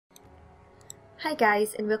Hi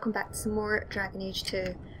guys, and welcome back to some more Dragon Age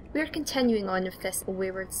 2. We're continuing on with this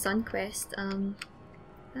Wayward Son quest.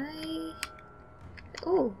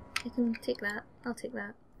 Oh, I can take that. I'll take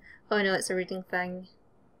that. Oh no, it's a reading thing.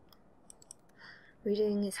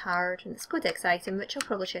 Reading is hard, and it's a codex item, which I'll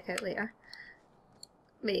probably check out later.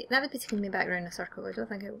 Wait, that would be taking me back around a circle. I don't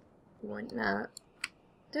think I want that.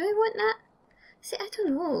 Do I want that? See, I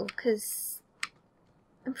don't know, because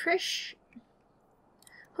I'm pretty sure...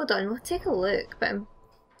 Hold on, we'll take a look, but I'm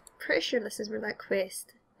pretty sure this is where that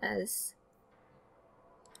quest is.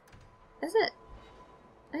 Is it?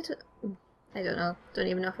 I don't know. Don't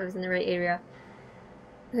even know if I was in the right area.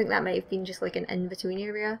 I think that might have been just like an in-between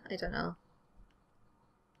area. I don't know.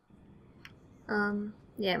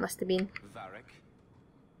 Yeah, it must have been. Varric,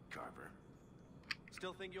 Carver.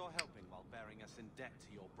 Still think you're helping while bearing us in debt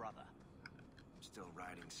to your brother? Still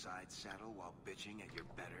riding side saddle while bitching at your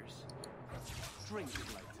betters? Drink it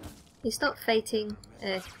later. You stop fighting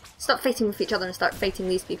with each other and start fighting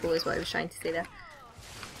these people is what I was trying to say there.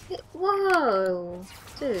 Hey, whoa!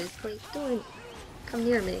 Dude, like, don't come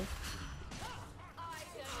near me.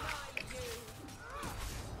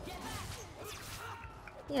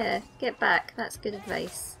 Yeah, get back. That's good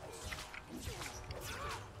advice.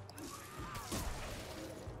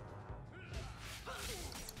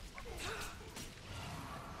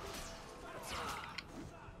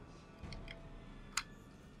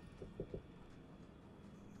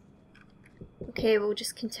 Okay, we'll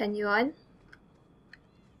just continue on.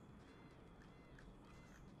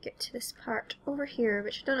 Get to this part over here,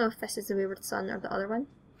 which I don't know if this is the Wayward Son or the other one.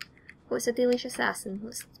 Oh, it's a deadliest assassin.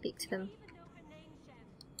 Let's speak to them.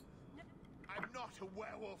 I'm not a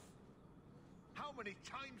werewolf. How many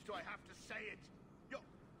times do I have to say it?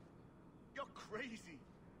 You're crazy.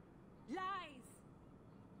 Lies!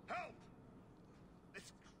 Help!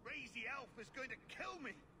 This crazy elf is going to kill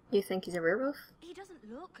me. You think he's a werewolf? He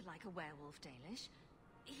doesn't look like a werewolf, Dalish.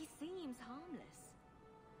 He seems harmless.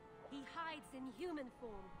 He hides in human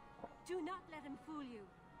form. Do not let him fool you.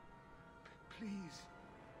 Please.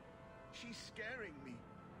 She's scaring me.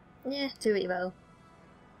 Yeah, do what you will.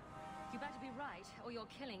 You better be right, or you're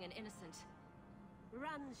killing an innocent.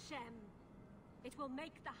 Run, Shem. It will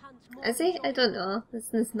make the hunt more. Is he? I don't know.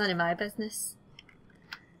 This is none of my business.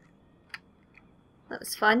 That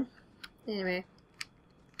was fun. Anyway.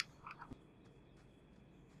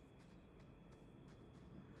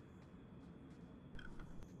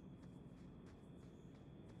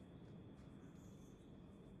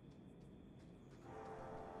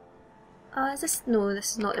 Is this? No,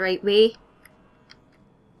 this is not the right way.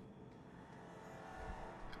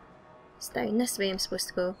 It's down this way I'm supposed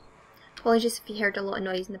to go. Apologies if you heard a lot of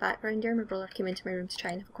noise in the background there. My brother came into my room to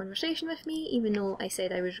try and have a conversation with me, even though I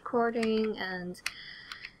said I was recording, and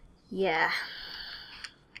yeah.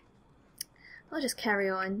 I'll just carry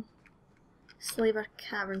on. Slaver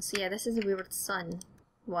Cavern. So yeah, this is the Wayward Son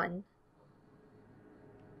one.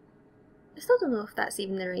 I still don't know if that's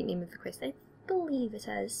even the right name of the quest. I believe it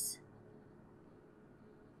is.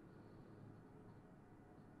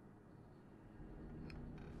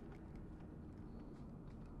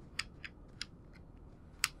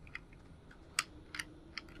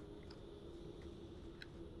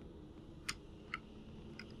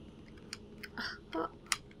 Oh.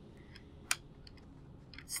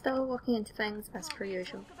 Still walking into things as per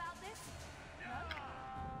usual.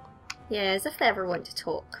 Yeah, as if they ever want to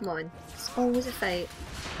talk. Come on. It's always a fight.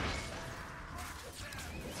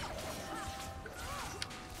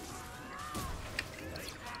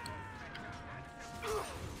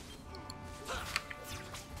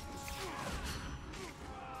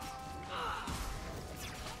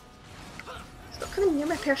 Stop coming near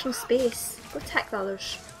my personal space. Go attack the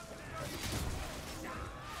others.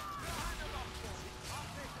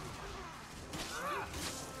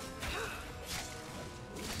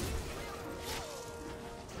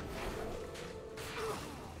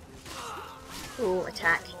 Oh,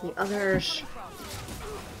 attack the others.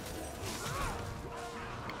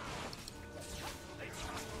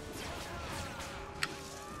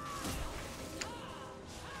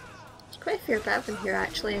 There's quite a fair bit of them here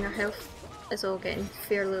actually, and our health is all getting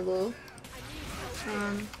fairly low.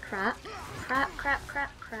 Crap.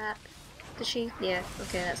 Crap. Did she? Yeah,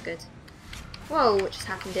 okay, that's good. Whoa, what just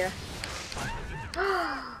happened there?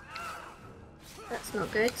 That's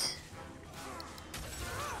not good.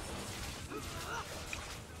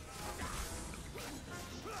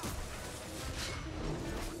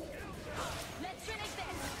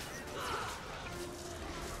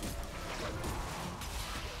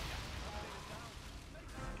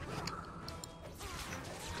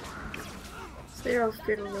 They're all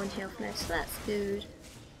fairly low in health now, so that's good.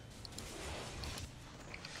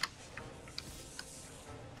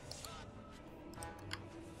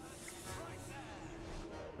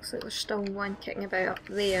 Looks like there's still one kicking about up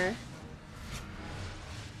there.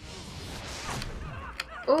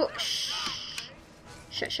 Oh, shit.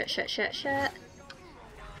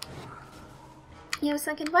 Yeah, I was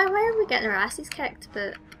thinking, why are we getting our asses kicked?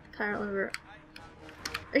 But apparently we're...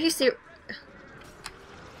 Are you serious?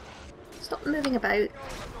 Stop moving about.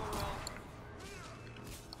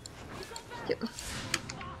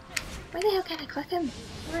 Why the hell can't I click him?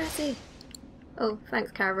 Where is he? Oh,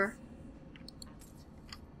 thanks, Carver.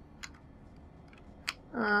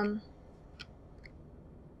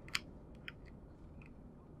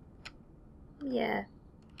 Yeah.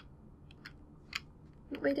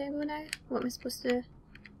 What way do I go now? What am I supposed to do?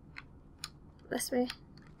 This way?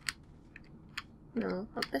 No,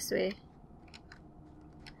 up this way.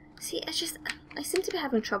 See, I seem to be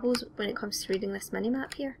having troubles when it comes to reading this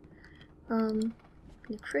minimap here. Gonna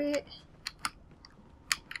create.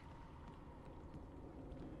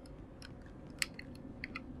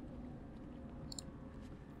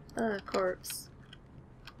 Corpse.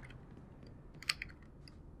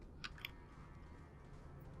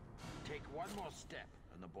 Take one more step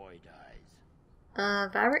and the boy dies.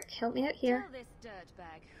 Varric, help me out here. Tell this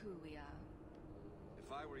dirtbag who we are.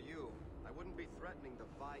 If I were you, I wouldn't be threatening the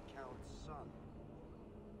Viscount's son.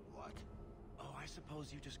 What? Oh, I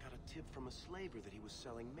suppose you just got a tip from a slaver that he was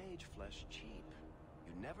selling mage flesh cheap.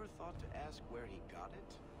 You never thought to ask where he got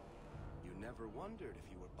it? You never wondered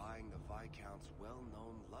if you were buying the Viscount's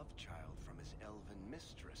well-known love child from his elven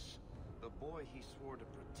mistress. The boy he swore to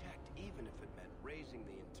protect, even if it meant raising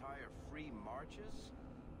the entire free marches?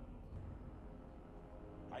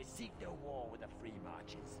 I seek no war with the free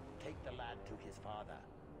marches. Take the lad to his father.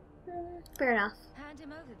 Fair enough. Hand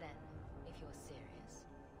him over then, if you're serious.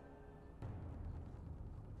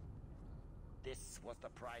 This was the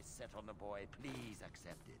price set on the boy. Please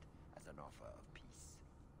accept it as an offer of peace.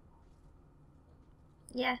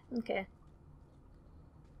 Yeah, okay.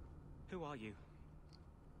 Who are you?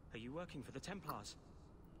 Are you working for the Templars?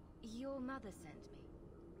 Your mother sent me.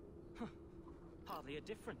 Hardly a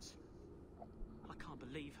difference. I can't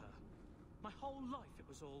believe her. My whole life it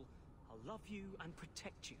was all, I'll love you and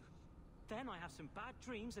protect you. Then I have some bad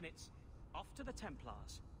dreams and it's off to the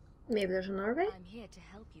Templars. Maybe there's another way? I'm here to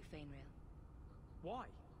help you, Fainrail. Why?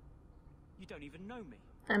 You don't even know me.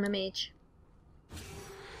 I'm a mage. I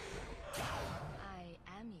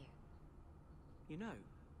am you. You know,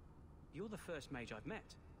 you're the first mage I've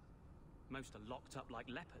met. Most are locked up like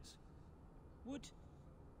lepers.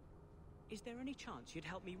 Is there any chance you'd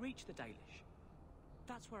help me reach the Dalish?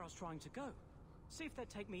 That's where I was trying to go. See if they'd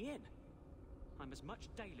take me in. I'm as much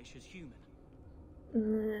Dalish as human.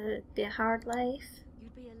 Be a hard life.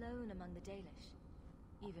 You'd be alone among the Dalish.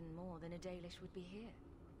 Even more than a Dalish would be here.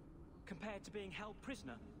 Compared to being held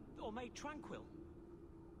prisoner or made tranquil,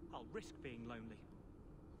 I'll risk being lonely.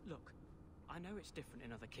 Look, I know it's different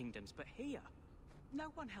in other kingdoms, but here, no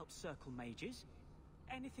one helps circle mages.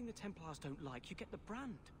 Anything the Templars don't like, you get the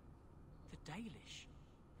brand. The Dalish,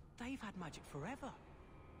 they've had magic forever.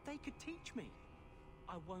 They could teach me.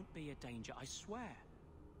 I won't be a danger, I swear.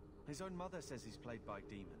 His own mother says he's plagued by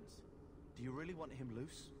demons. Do you really want him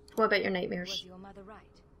loose? What about your Was nightmares? your mother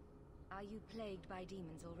right? Are you plagued by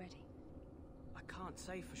demons already? I can't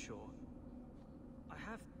say for sure. I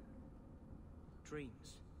have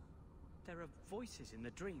dreams. There are voices in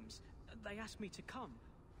the dreams. They ask me to come,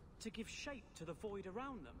 to give shape to the void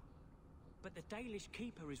around them. But the Dalish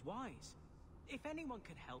keeper is wise. If anyone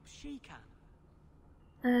can help, she can.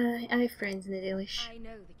 I have friends in the Dalish. I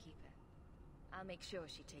know the keeper. I'll make sure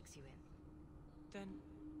she takes you in. Then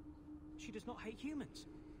she does not hate humans.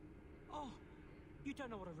 Oh, you don't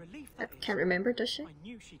know what a relief I that is. can't remember, does she? I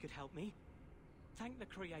knew she could help me. Thank the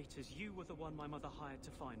creators, you were the one my mother hired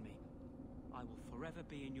to find me. I will forever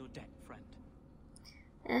be in your debt, friend.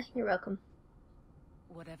 You're welcome.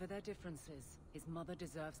 Whatever their differences, his mother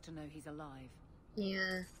deserves to know he's alive.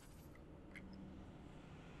 Yeah.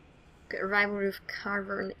 Got a rivalry with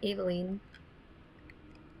Carver and Eveline.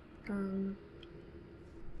 I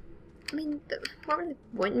mean, what were they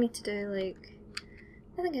wanting me to do? Like,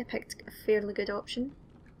 I think I picked a fairly good option.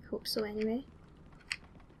 Hope so, anyway.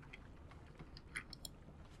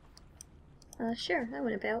 Sure, I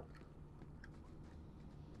want a belt.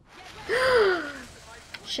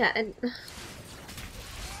 Shit, I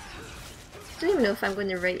don't even know if I'm going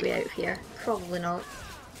the right way out of here. Probably not.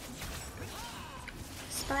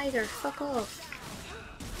 Spider, fuck off.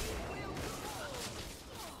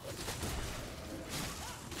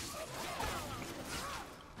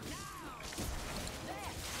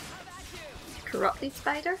 Corrupted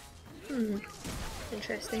spider?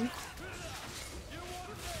 Interesting.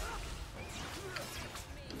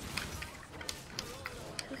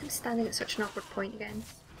 I'm standing at such an awkward point again.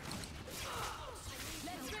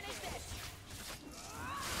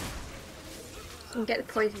 And get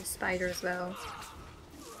the poison spider as well.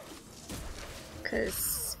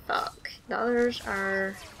 Cause fuck, the others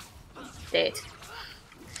are dead.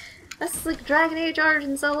 That's like Dragon Age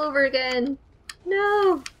Origins all over again.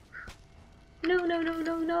 No! No, no, no,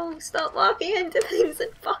 no, no! Stop walking into things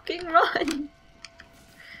and fucking run!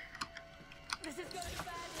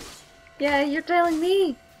 Yeah, you're telling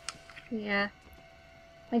me! Yeah.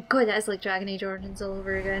 My god, that is like Dragon Age Origins all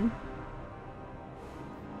over again.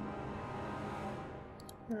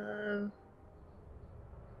 Oh.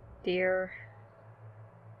 Dear.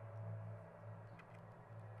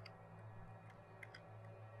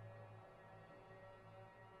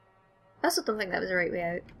 I also don't think that was the right way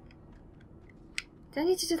out. Did I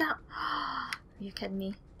need to do that? Are you kidding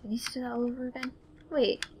me? Do I need to do that all over again?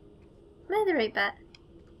 Wait. Am I the right bit?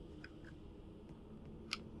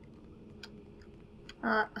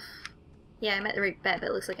 Yeah, I'm at the right bit, but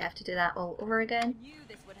it looks like I have to do that all over again.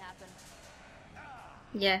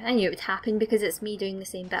 Yeah, I knew it would happen because it's me doing the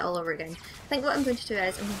same bit all over again. I think what I'm going to do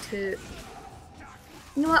is I'm going to...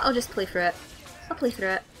 You know what, I'll just play through it. I'll play through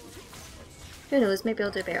it. Who knows, maybe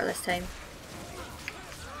I'll do better this time.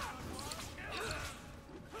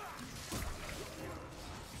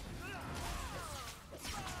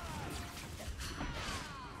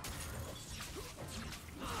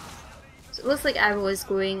 So it looks like I was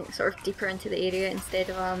going sort of deeper into the area instead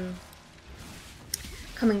of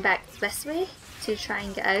coming back this way to try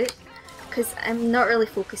and get out, because I'm not really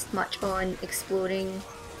focused much on exploring,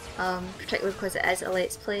 particularly because it is a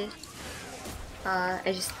let's play. I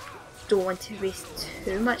just don't want to waste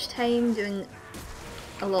too much time doing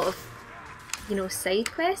a lot of, you know,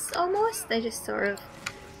 side quests almost. I just sort of...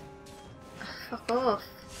 fuck off.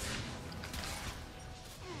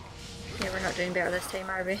 Yeah, we're not doing better this time,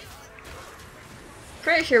 are we?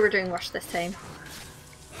 Pretty sure we're doing worse this time.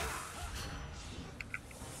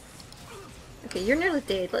 Okay, you're nearly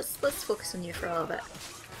dead. Let's focus on you for a little bit.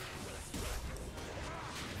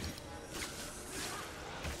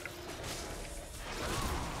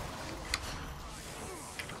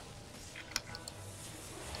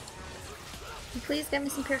 Please give me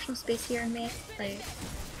some personal space here, mate. Like,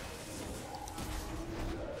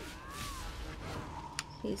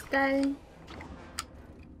 he's down.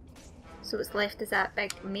 So what's left is that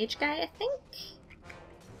big mage guy, I think,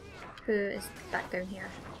 who is back down here.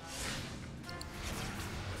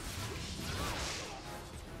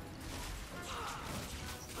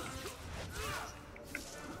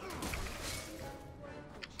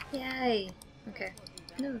 Yay! Okay.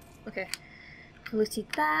 No. Okay. Looted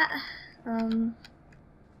that.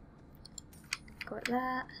 Got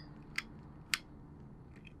that.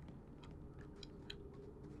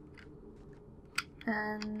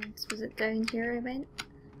 And was it down here I went?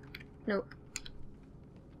 Nope.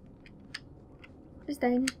 It was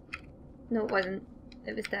down. No, it wasn't.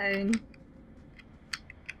 It was down.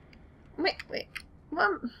 Wait.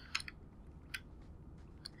 What?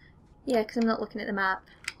 Yeah, because I'm not looking at the map.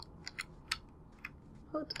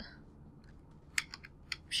 Hold.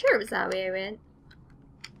 I'm sure it was that way I went.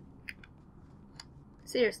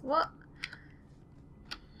 Seriously, what?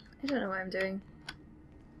 I don't know what I'm doing.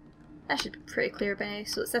 That should be pretty clear by now,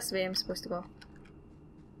 so it's this way I'm supposed to go.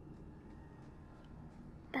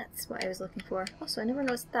 That's what I was looking for. Also, I never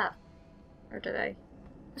noticed that. Or did I?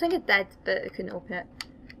 I think I did, but I couldn't open it.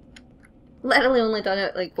 Literally only done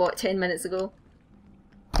it, like, what, 10 minutes ago?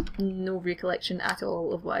 No recollection at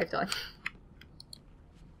all of what I've done.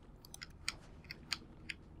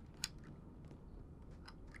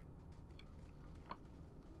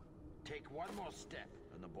 Take one more step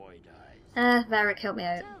and the boy dies. Varric, help me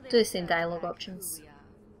out. Do the same dialogue options.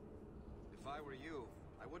 If I were you,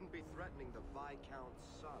 I wouldn't be threatening the Viscount's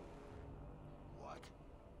son. What?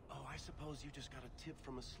 Oh, I suppose you just got a tip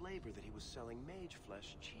from a slaver that he was selling mage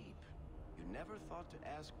flesh cheap. You never thought to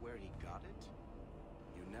ask where he got it?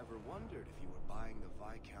 You never wondered if you were buying the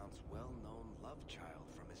Viscount's well-known love child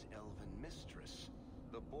from his elven mistress,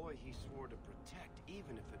 the boy he swore to protect,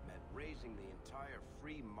 even if it meant raising the entire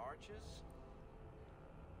free marches?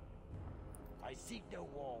 I seek no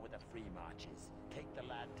war with the free marches. Take the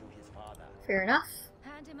lad to his father. Fair enough.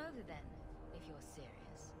 Hand him over then, if you're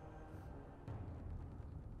serious.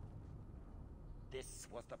 This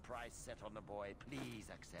was the price set on the boy. Please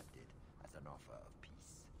accept it as an offer of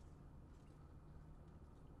peace.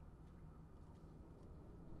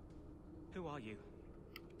 Who are you?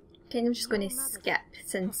 Okay, I'm just going to skip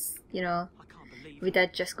since, you know, we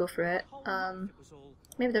did just go through it.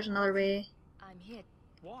 Maybe there's another way. I'm here.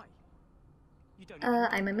 Why? You don't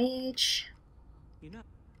I'm a mage. You know.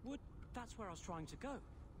 That's where I was trying to go.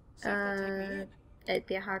 See if they'll take me in. It'd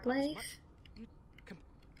be a hard life.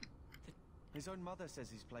 His own mother says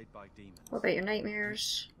he's played by demons. What about your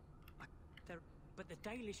nightmares? But the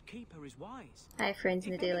Dalish keeper is wise. I have friends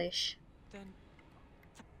in the Dalish. Then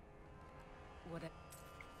Whatever.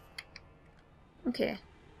 Okay.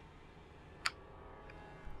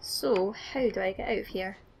 So, how do I get out of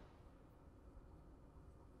here?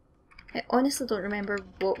 I honestly don't remember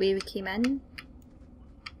what way we came in.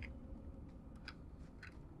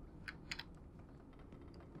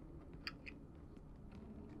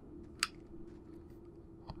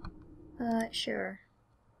 Sure.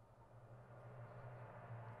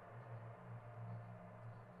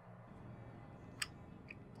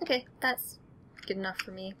 Okay, that's good enough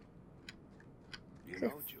for me. So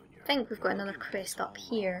I think we've got another quest up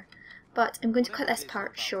here, but I'm going to cut this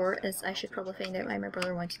part short as I should probably find out why my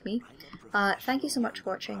brother wanted me. Thank you so much for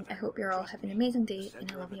watching. I hope you're all having an amazing day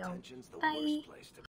and I love you all. Bye!